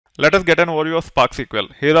Let us get an overview of Spark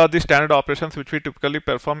SQL. Here are the standard operations which we typically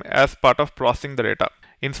perform as part of processing the data.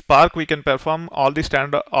 In Spark, we can perform all the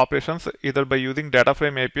standard operations either by using data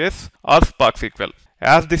frame APIs or Spark SQL.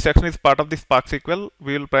 As this section is part of the Spark SQL,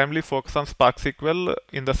 we will primarily focus on Spark SQL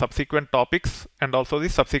in the subsequent topics and also the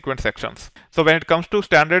subsequent sections. So when it comes to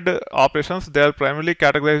standard operations, they are primarily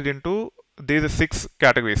categorized into these 6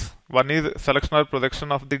 categories. One is selection or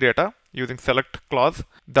projection of the data using select clause.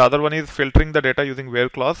 The other one is filtering the data using where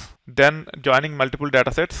clause. Then joining multiple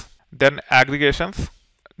data sets. Then aggregations.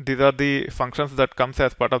 These are the functions that comes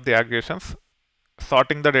as part of the aggregations.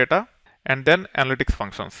 Sorting the data, and then analytics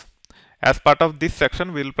functions. As part of this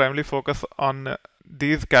section, we will primarily focus on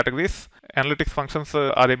these categories. Analytics functions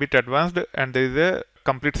are a bit advanced, and there is a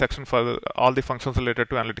complete section for all the functions related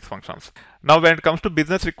to analytics functions. Now when it comes to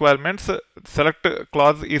business requirements, select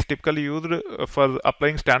clause is typically used for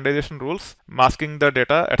applying standardization rules, masking the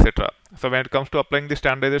data, etc. So when it comes to applying the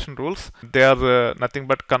standardization rules, they are nothing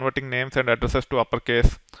but converting names and addresses to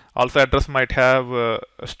uppercase. Also address might have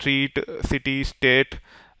street, city, state,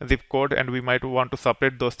 zip code, and we might want to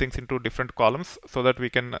separate those things into different columns so that we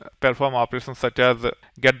can perform operations such as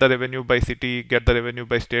get the revenue by city, get the revenue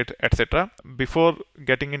by state, etc. Before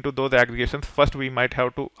getting into those aggregations, first we might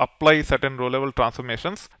have to apply certain row level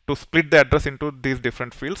transformations to split the address into these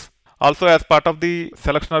different fields. Also, as part of the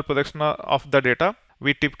selection or projection of the data,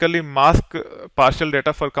 we typically mask partial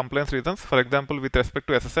data for compliance reasons. For example, with respect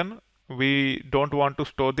to SSN, we don't want to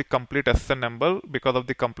store the complete SSN number because of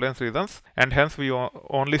the compliance reasons, and hence we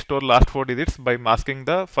only store last 4 digits by masking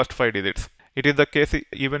the first 5 digits. It is the case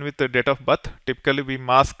even with the date of birth. Typically we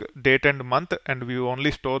mask date and month, and we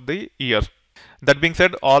only store the year. That being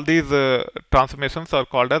said, all these transformations are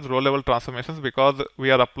called as row level transformations because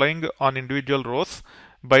we are applying on individual rows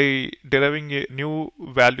by deriving new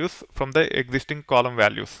values from the existing column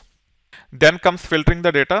values. Then comes filtering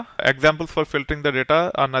the data. Examples for filtering the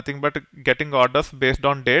data are nothing but getting orders based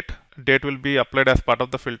on date. Date will be applied as part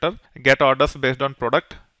of the filter. Get orders based on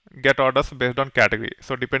product. Get orders based on category.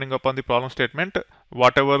 So depending upon the problem statement,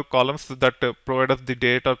 whatever columns that provide us the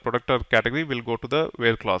date or product or category will go to the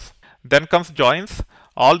where clause. Then comes joins.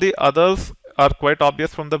 All the others are quite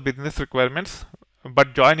obvious from the business requirements,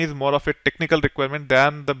 but join is more of a technical requirement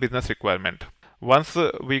than the business requirement. Once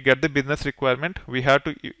we get the business requirement, we have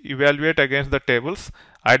to evaluate against the tables,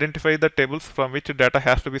 identify the tables from which data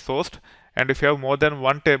has to be sourced, and if you have more than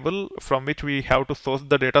one table from which we have to source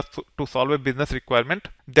the data to solve a business requirement,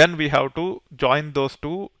 then we have to join those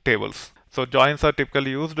two tables. So joins are typically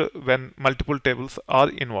used when multiple tables are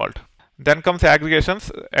involved. Then comes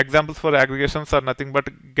aggregations. Examples for aggregations are nothing but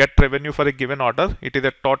get revenue for a given order. It is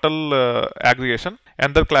a total aggregation.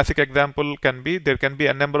 Another classic example can be there can be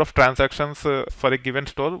a number of transactions for a given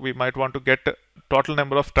store. We might want to get total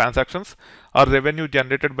number of transactions or revenue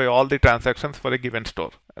generated by all the transactions for a given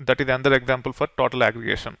store. That is another example for total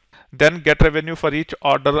aggregation. Then get revenue for each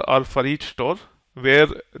order or for each store, where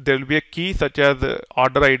there will be a key such as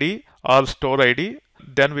order ID or store ID.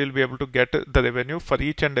 Then we'll be able to get the revenue for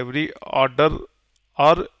each and every order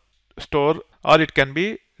or store, or it can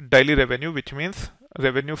be daily revenue, which means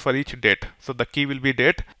revenue for each date. So the key will be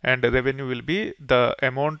date and the revenue will be the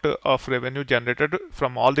amount of revenue generated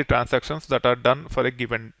from all the transactions that are done for a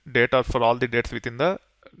given date or for all the dates within the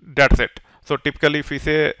dataset. So typically if we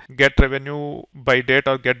say get revenue by date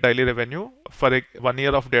or get daily revenue for 1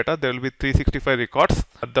 year of data, there will be 365 records.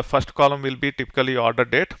 The first column will be typically order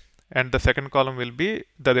date, and the second column will be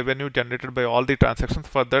the revenue generated by all the transactions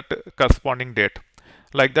for that corresponding date.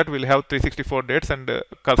 Like that, we'll have 364 dates and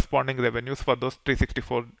corresponding revenues for those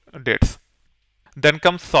 364 dates. Then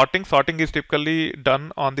comes sorting. Sorting is typically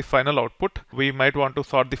done on the final output. We might want to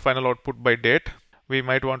sort the final output by date. We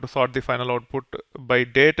might want to sort the final output by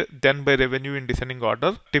date, then by revenue in descending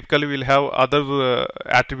order. Typically, we'll have other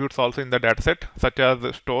attributes also in the dataset, such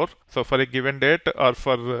as store. So for a given date or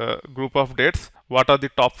for a group of dates, what are the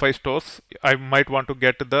top 5 stores? I might want to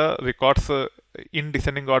get the records in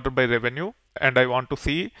descending order by revenue, and I want to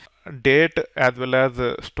see date as well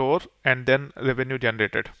as store and then revenue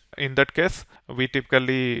generated. In that case, we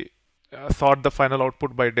typically sort the final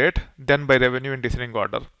output by date, then by revenue in descending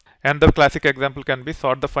order. And the classic example can be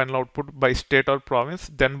sort the final output by state or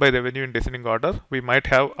province, then by revenue in descending order. We might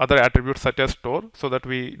have other attributes such as store, so that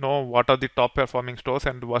we know what are the top performing stores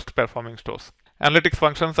and worst performing stores. Analytics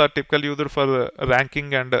functions are typically used for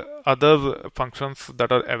ranking and other functions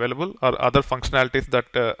that are available, or other functionalities that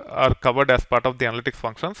are covered as part of the analytics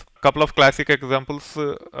functions. Couple of classic examples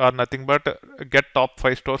are nothing but get top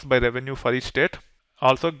 5 stores by revenue for each state.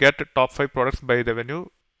 Also get top 5 products by revenue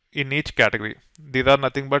in each category. These are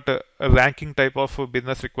nothing but a ranking type of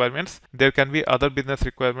business requirements. There can be other business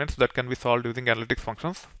requirements that can be solved using analytics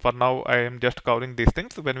functions. For now, I am just covering these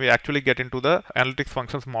things. When we actually get into the analytics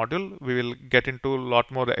functions module, we will get into a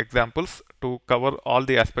lot more examples to cover all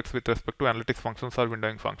the aspects with respect to analytics functions or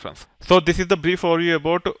windowing functions. So this is the brief overview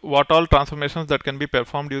about what all transformations that can be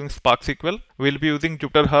performed using Spark SQL. We'll be using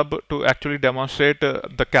Jupyter Hub to actually demonstrate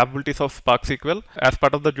the capabilities of Spark SQL. As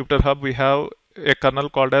part of the Jupyter Hub, we have a kernel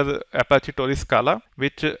called as Apache Scala,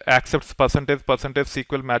 which accepts percentage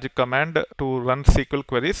SQL magic command to run SQL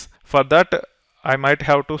queries. For that, I might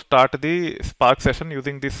have to start the Spark session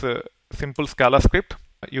using this simple Scala script.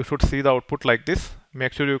 You should see the output like this.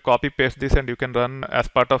 Make sure you copy paste this and you can run as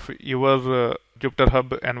part of your Jupyter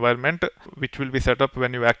Hub environment, which will be set up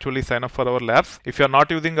when you actually sign up for our labs. If you are not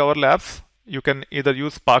using our labs, you can either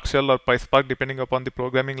use Spark Shell or PySpark depending upon the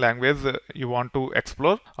programming language you want to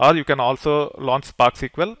explore, or you can also launch Spark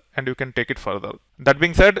SQL and you can take it further. That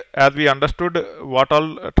being said, as we understood what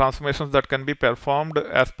all transformations that can be performed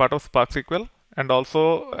as part of Spark SQL, and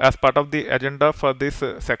also as part of the agenda for this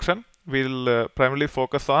section, we'll primarily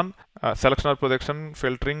focus on selection or projection,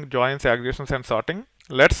 filtering, joins, aggregations, and sorting.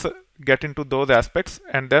 Let's get into those aspects,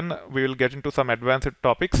 and then we will get into some advanced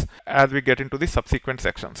topics as we get into the subsequent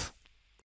sections.